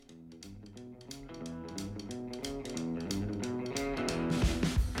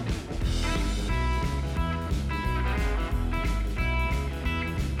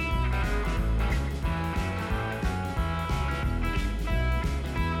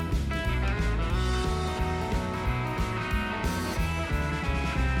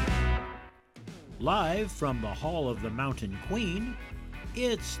Live from the Hall of the Mountain Queen,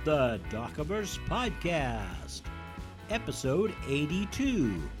 it's the Dockiverse Podcast, Episode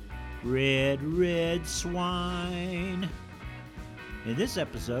 82, Red Swine. In this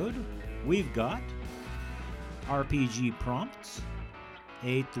episode, we've got RPG prompts,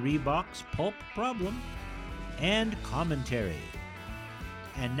 a 3-box pulp problem, and commentary.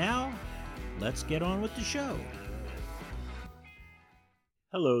 And now, let's get on with the show.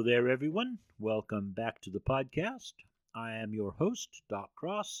 Hello there, everyone. Welcome back to the podcast. I am your host, Doc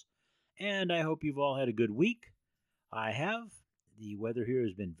Cross, and I hope you've all had a good week. I have. The weather here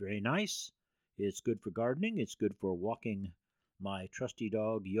has been very nice. It's good for gardening. It's good for walking my trusty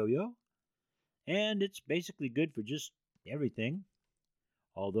dog, Yo-Yo. And it's basically good for just everything.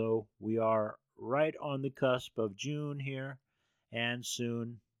 Although we are right on the cusp of June here, and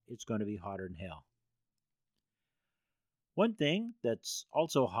soon it's going to be hotter than hell. One thing that's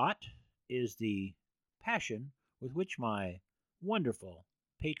also hot is the passion with which my wonderful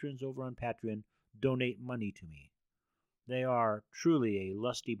patrons over on Patreon donate money to me. They are truly a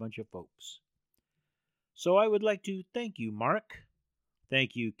lusty bunch of folks. So I would like to thank you, Mark.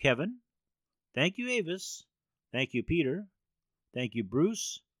 Thank you, Kevin. Thank you, Avis. Thank you, Peter. Thank you,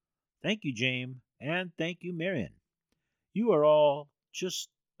 Bruce. Thank you, James. And thank you, Marion. You are all just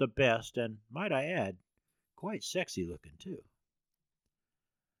the best, and might I add, quite sexy looking, too.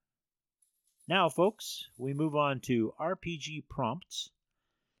 Now, folks, we move on to RPG prompts,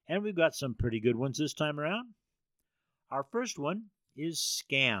 and we've got some pretty good ones this time around. Our first one is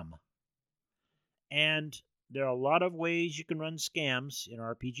scam. And there are a lot of ways you can run scams in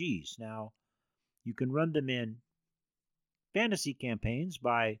RPGs. Now, you can run them in fantasy campaigns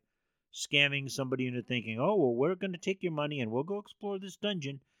by scamming somebody into thinking, oh, well, we're going to take your money and we'll go explore this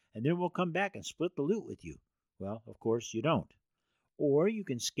dungeon, and then we'll come back and split the loot with you. Well, of course, you don't. Or you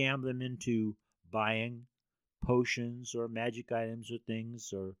can scam them into buying potions or magic items or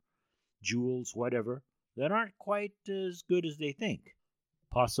things or jewels, whatever, that aren't quite as good as they think.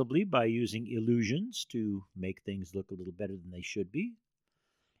 Possibly by using illusions to make things look a little better than they should be.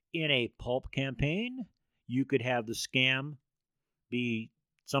 In a pulp campaign, you could have the scam be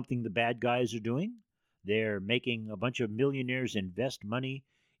something the bad guys are doing. They're making a bunch of millionaires invest money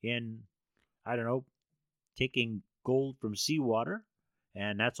in, I don't know, taking gold from seawater,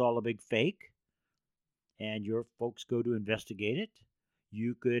 and that's all a big fake, and your folks go to investigate it.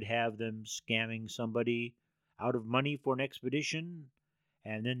 You could have them scamming somebody out of money for an expedition,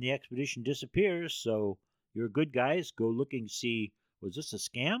 and then the expedition disappears, so your good guys go looking to see, was this a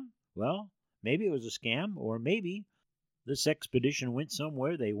scam? Well, maybe it was a scam, or maybe this expedition went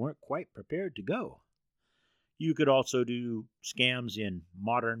somewhere they weren't quite prepared to go. You could also do scams in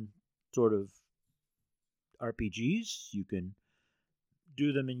modern sort of RPGs. You can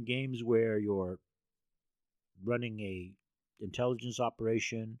do them in games where you're running a intelligence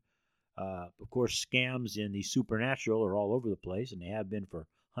operation. Of course, scams in the supernatural are all over the place, and they have been for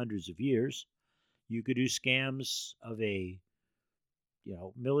hundreds of years. You could do scams of a,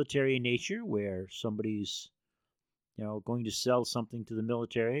 military nature where somebody's, going to sell something to the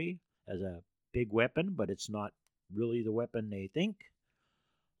military as a big weapon, but it's not really the weapon they think.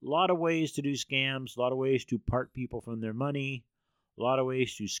 A lot of ways to do scams, a lot of ways to part people from their money, a lot of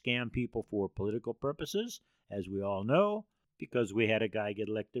ways to scam people for political purposes, as we all know, because we had a guy get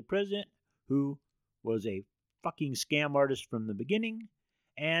elected president who was a fucking scam artist from the beginning,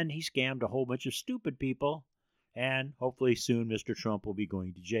 and he scammed a whole bunch of stupid people, and hopefully soon Mr. Trump will be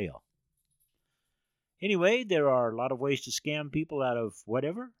going to jail. Anyway, there are a lot of ways to scam people out of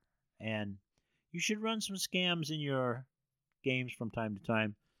whatever, and you should run some scams in your games from time to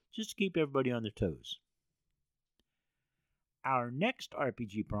time, just to keep everybody on their toes. Our next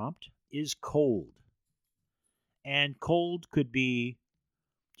RPG prompt is cold. And cold could be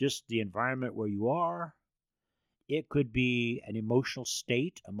just the environment where you are. It could be an emotional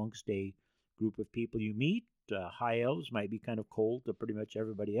state amongst a group of people you meet. High elves might be kind of cold to pretty much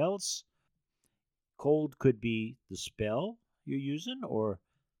everybody else. Cold could be the spell you're using, or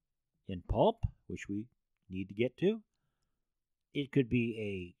in pulp, which we need to get to. It could be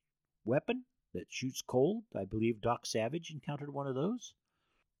a weapon that shoots cold. I believe Doc Savage encountered one of those.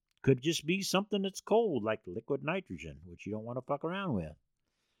 Could just be something that's cold, like liquid nitrogen, which you don't want to fuck around with.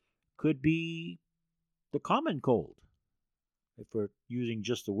 Could be the common cold. If we're using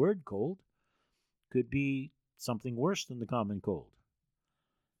just the word cold, could be something worse than the common cold.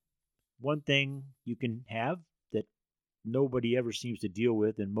 One thing you can have that nobody ever seems to deal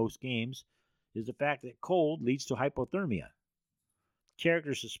with in most games is the fact that cold leads to hypothermia.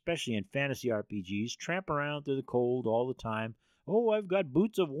 Characters, especially in fantasy RPGs, tramp around through the cold all the time. Oh, I've got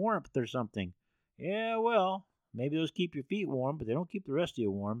boots of warmth or something. Yeah, well, maybe those keep your feet warm, but they don't keep the rest of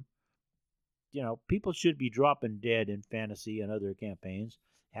you warm. People should be dropping dead in fantasy and other campaigns.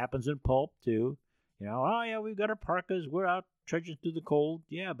 Happens in pulp too. Oh yeah, we've got our parkas. We're out trudging through the cold.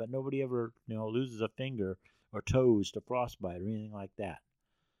 Yeah, but nobody ever, loses a finger or toes to frostbite or anything like that.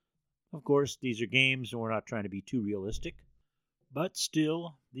 Of course, these are games, and we're not trying to be too realistic. But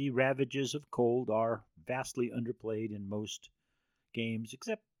still, the ravages of cold are vastly underplayed in most games,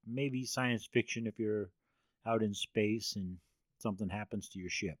 except maybe science fiction if you're out in space and something happens to your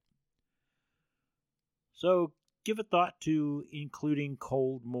ship. So give a thought to including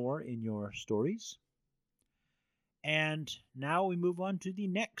cold more in your stories. And now we move on to the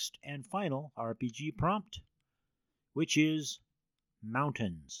next and final RPG prompt, which is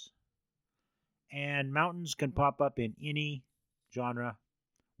mountains. And mountains can pop up in any genre,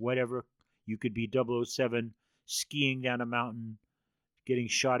 whatever. You could be 007 skiing down a mountain, getting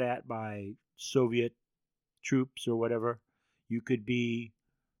shot at by Soviet troops or whatever. You could be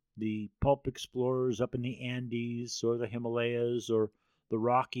the pulp explorers up in the Andes or the Himalayas or the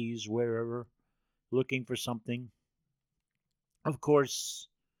Rockies, wherever, looking for something. Of course,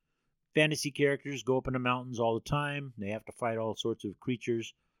 fantasy characters go up in the mountains all the time. They have to fight all sorts of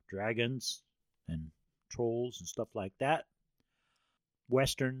creatures, dragons and trolls and stuff like that.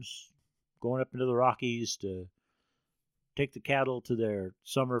 Westerns, going up into the Rockies to take the cattle to their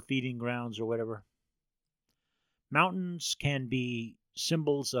summer feeding grounds or whatever. Mountains can be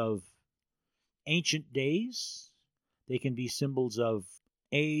symbols of ancient days. They can be symbols of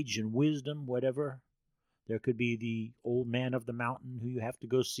age and wisdom, whatever. There could be the old man of the mountain who you have to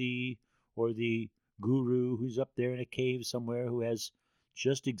go see, or the guru who's up there in a cave somewhere who has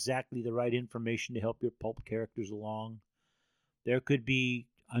just exactly the right information to help your pulp characters along. There could be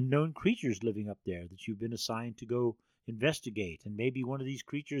unknown creatures living up there that you've been assigned to go investigate, and maybe one of these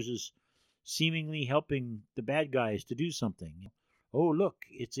creatures is seemingly helping the bad guys to do something. Oh, look,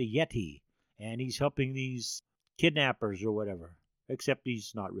 it's a Yeti, and he's helping these kidnappers or whatever. Except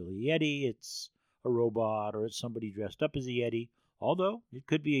he's not really a Yeti, it's a robot, or it's somebody dressed up as a Yeti, although it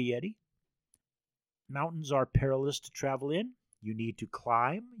could be a Yeti. Mountains are perilous to travel in. You need to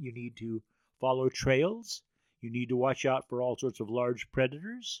climb, you need to follow trails, you need to watch out for all sorts of large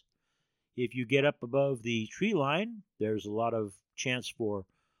predators. If you get up above the tree line, there's a lot of chance for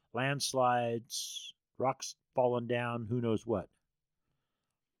landslides, rocks falling down, who knows what.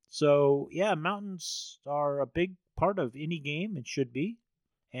 So, yeah, mountains are a big part of any game and should be.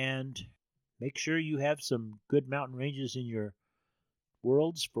 And make sure you have some good mountain ranges in your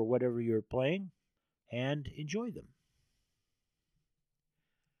worlds for whatever you're playing and enjoy them.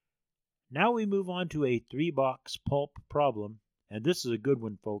 Now we move on to a 3-box pulp problem. And this is a good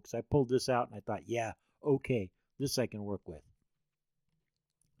one, folks. I pulled this out and I thought, yeah, okay, this I can work with.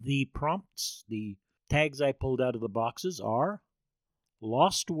 The prompts, the tags I pulled out of the boxes are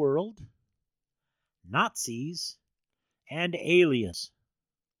Lost World, Nazis, and Aliens.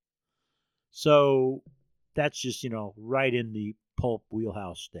 So that's just, right in the pulp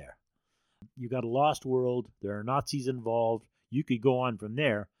wheelhouse there. You got a Lost World, there are Nazis involved, you could go on from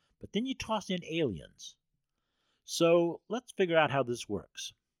there, but then you toss in aliens. So let's figure out how this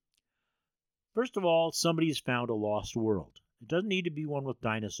works. First of all, somebody's found a lost world. It doesn't need to be one with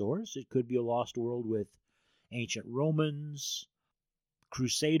dinosaurs. It could be a lost world with ancient Romans,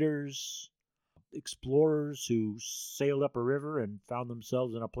 crusaders, explorers who sailed up a river and found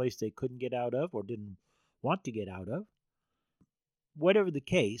themselves in a place they couldn't get out of or didn't want to get out of. Whatever the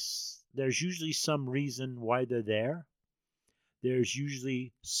case, there's usually some reason why they're there. There's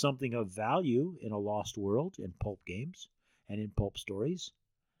usually something of value in a lost world in pulp games and in pulp stories.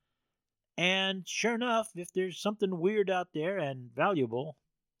 And sure enough, if there's something weird out there and valuable,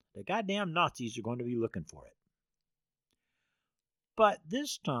 the goddamn Nazis are going to be looking for it. But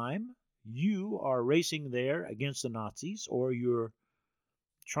this time, you are racing there against the Nazis, or you're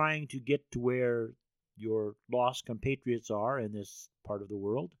trying to get to where your lost compatriots are in this part of the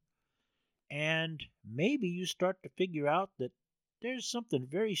world. And maybe you start to figure out that there's something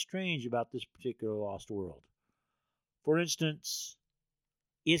very strange about this particular lost world. For instance,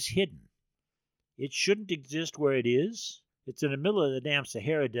 it's hidden. It shouldn't exist where it is. It's in the middle of the damn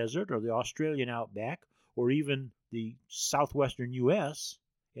Sahara Desert or the Australian outback or even the southwestern U.S.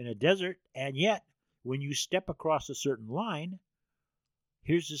 in a desert, and yet when you step across a certain line,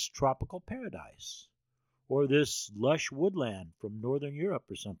 here's this tropical paradise or this lush woodland from northern Europe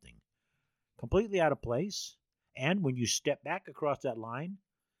or something. Completely out of place, and when you step back across that line,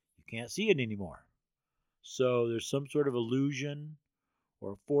 you can't see it anymore. So there's some sort of illusion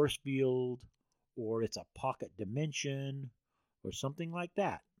or force field, or it's a pocket dimension or something like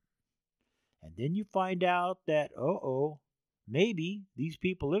that. And then you find out that, maybe these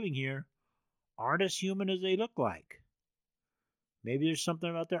people living here aren't as human as they look like. Maybe there's something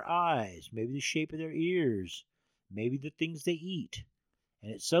about their eyes, maybe the shape of their ears, maybe the things they eat.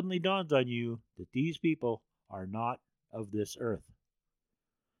 And it suddenly dawns on you that these people are not of this earth.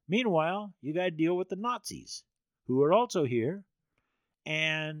 Meanwhile, you got to deal with the Nazis, who are also here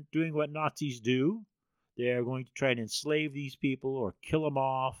and doing what Nazis do. They're going to try and enslave these people or kill them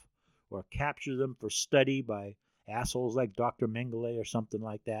off or capture them for study by assholes like Dr. Mengele or something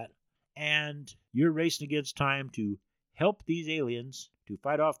like that. And you're racing against time to help these aliens to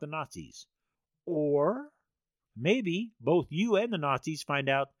fight off the Nazis. Or maybe both you and the Nazis find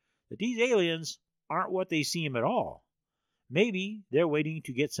out that these aliens aren't what they seem at all. Maybe they're waiting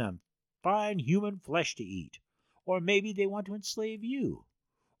to get some fine human flesh to eat. Or maybe they want to enslave you.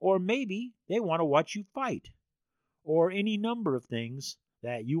 Or maybe they want to watch you fight. Or any number of things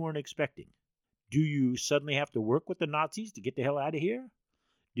that you weren't expecting. Do you suddenly have to work with the Nazis to get the hell out of here?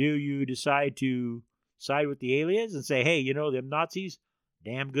 Do you decide to side with the aliens and say, hey, them Nazis,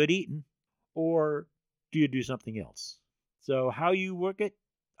 damn good eating? Or do you do something else? So how you work it,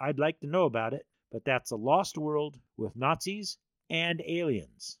 I'd like to know about it. But that's a lost world with Nazis and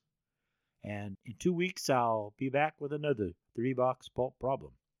aliens. And in 2 weeks, I'll be back with another 3-box pulp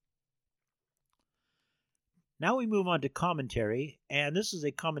problem. Now we move on to commentary, and this is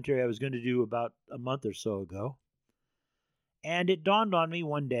a commentary I was going to do about a month or so ago. And it dawned on me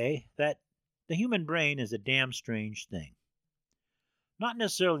one day that the human brain is a damn strange thing. Not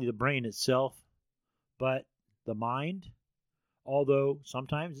necessarily the brain itself, but the mind, although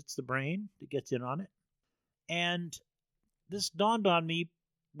sometimes it's the brain that gets in on it. And this dawned on me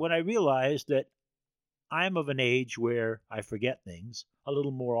when I realized that I'm of an age where I forget things a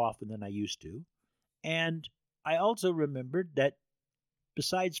little more often than I used to. And I also remembered that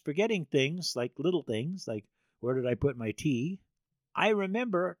besides forgetting things, like little things, like where did I put my tea, I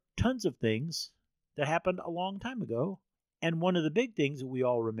remember tons of things that happened a long time ago. And one of the big things that we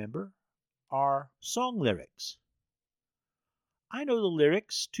all remember are song lyrics. I know the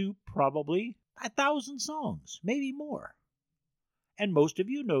lyrics to probably 1,000 songs, maybe more. And most of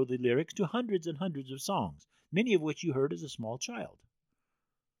you know the lyrics to hundreds and hundreds of songs, many of which you heard as a small child.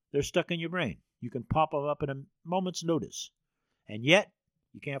 They're stuck in your brain. You can pop them up in a moment's notice. And yet,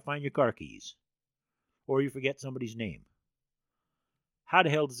 you can't find your car keys. Or you forget somebody's name. How the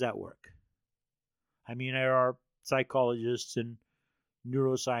hell does that work? I mean, there are psychologists and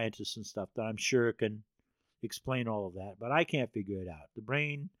neuroscientists and stuff that I'm sure can explain all of that, but I can't figure it out. The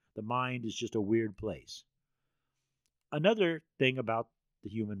brain, the mind is just a weird place. Another thing about the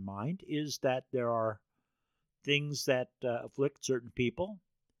human mind is that there are things that afflict certain people,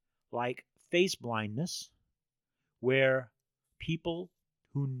 like face blindness, where people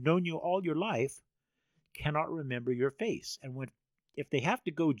who've known you all your life cannot remember your face. And if they have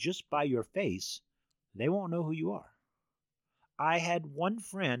to go just by your face, they won't know who you are. I had one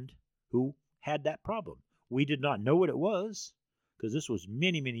friend who had that problem. We did not know what it was, because this was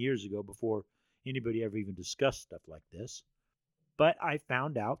many, many years ago before anybody ever even discussed stuff like this. But I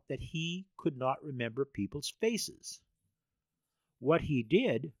found out that he could not remember people's faces. What he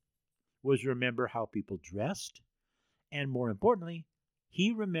did was remember how people dressed, and more importantly,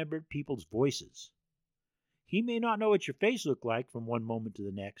 he remembered people's voices. He may not know what your face looked like from one moment to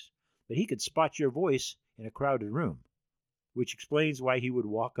the next, but he could spot your voice in a crowded room, which explains why he would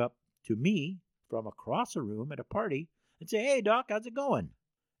walk up to me from across a room at a party and say, hey, Doc, how's it going?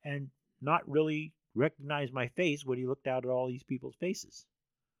 And not really recognize my face when he looked out at all these people's faces.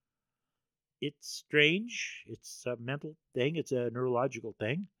 It's strange. It's a mental thing. It's a neurological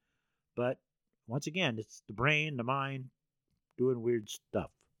thing. But once again, it's the brain, the mind, doing weird stuff.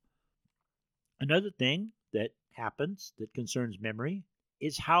 Another thing that happens that concerns memory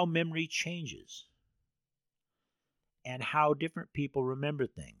is how memory changes and how different people remember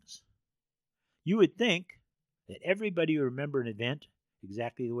things. You would think that everybody would remember an event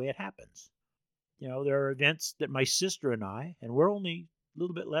exactly the way it happens. There are events that my sister and I, and we're only a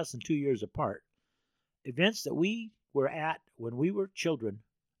little bit less than 2 years apart, events that we were at when we were children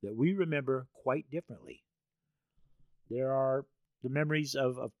that we remember quite differently. There are the memories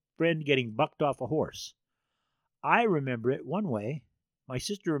of a friend getting bucked off a horse. I remember it one way. My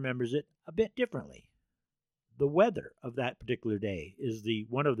sister remembers it a bit differently. The weather of that particular day is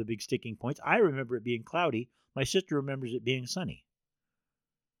one of the big sticking points. I remember it being cloudy. My sister remembers it being sunny.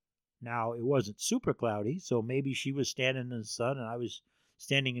 Now, it wasn't super cloudy, so maybe she was standing in the sun and I was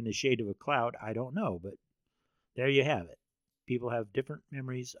standing in the shade of a cloud. I don't know, but there you have it. People have different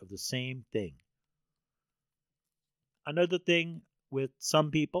memories of the same thing. Another thing with some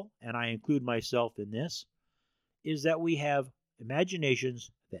people, and I include myself in this, is that we have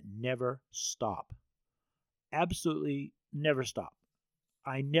imaginations that never stop. Absolutely never stop.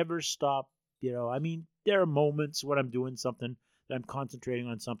 I never stop. There are moments when I'm doing something that I'm concentrating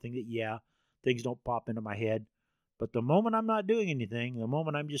on something that, yeah, things don't pop into my head. But the moment I'm not doing anything, the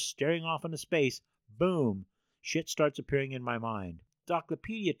moment I'm just staring off into space, boom, shit starts appearing in my mind.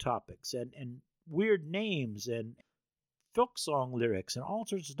 Encyclopedia topics and weird names and folk song lyrics and all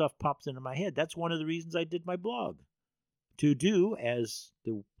sorts of stuff pops into my head. That's one of the reasons I did my blog. To do, as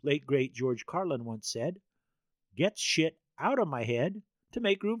the late great George Carlin once said, get shit out of my head to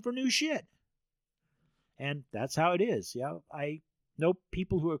make room for new shit. And that's how it is. Yeah, I know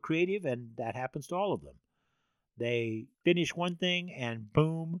people who are creative, and that happens to all of them. They finish one thing, and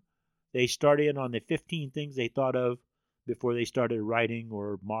boom, they start in on the 15 things they thought of before they started writing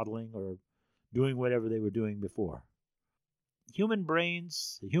or modeling or doing whatever they were doing before. Human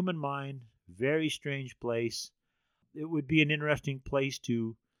brains, the human mind, very strange place. It would be an interesting place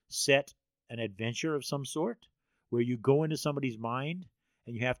to set an adventure of some sort where you go into somebody's mind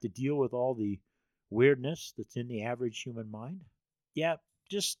and you have to deal with all the weirdness that's in the average human mind. Yeah,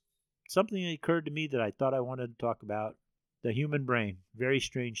 just something that occurred to me that I thought I wanted to talk about. The human brain, very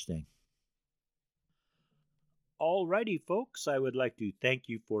strange thing. Alrighty, folks, I would like to thank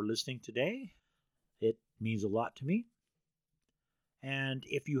you for listening today. It means a lot to me. And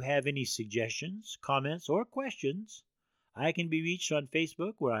if you have any suggestions, comments, or questions, I can be reached on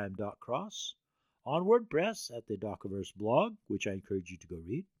Facebook, where I am Doc Cross, on WordPress at the Docaverse blog, which I encourage you to go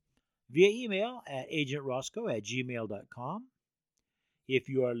read, via email at agentroscoe@gmail.com. If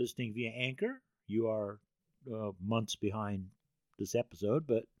you are listening via Anchor, you are months behind this episode,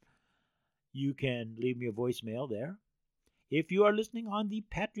 but you can leave me a voicemail there. If you are listening on the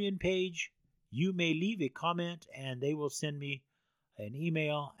Patreon page, you may leave a comment and they will send me an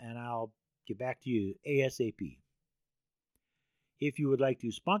email and I'll get back to you ASAP. If you would like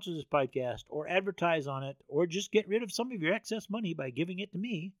to sponsor this podcast or advertise on it or just get rid of some of your excess money by giving it to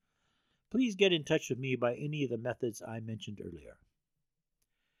me, please get in touch with me by any of the methods I mentioned earlier.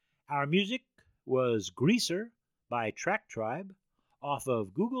 Our music was Greaser by Track Tribe off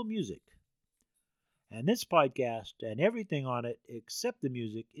of Google Music. And this podcast and everything on it except the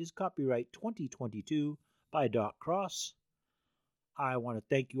music is copyright 2022 by Doc Cross. I want to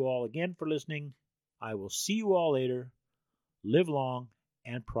thank you all again for listening. I will see you all later. Live long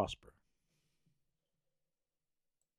and prosper.